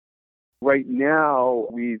Right now,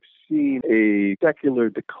 we've seen a secular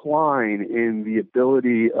decline in the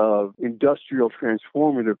ability of industrial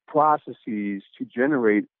transformative processes to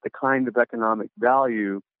generate the kind of economic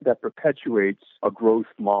value that perpetuates a growth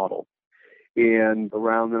model. And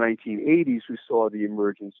around the 1980s, we saw the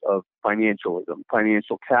emergence of financialism,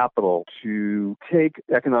 financial capital, to take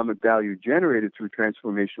economic value generated through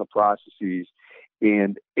transformational processes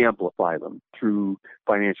and amplify them through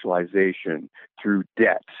financialization, through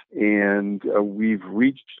debt. And we've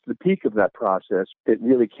reached the peak of that process. It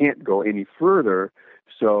really can't go any further,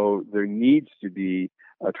 so there needs to be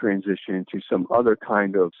a transition to some other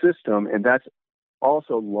kind of system, and that's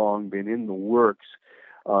also long been in the works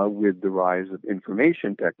with the rise of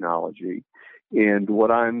information technology. And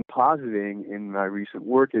what I'm positing in my recent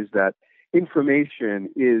work is that information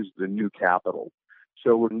is the new capital.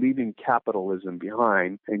 So we're leaving capitalism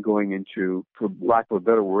behind and going into, for lack of a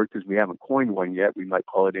better word, because we haven't coined one yet, we might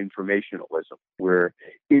call it informationalism, where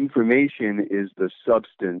information is the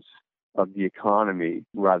substance of the economy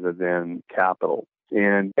rather than capital.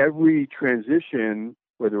 And every transition,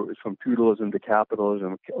 whether it was from feudalism to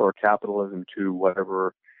capitalism or capitalism to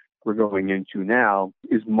whatever we're going into now,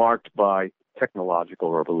 is marked by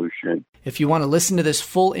technological revolution. If you want to listen to this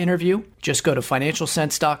full interview, just go to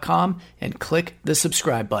financialsense.com and click the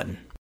subscribe button.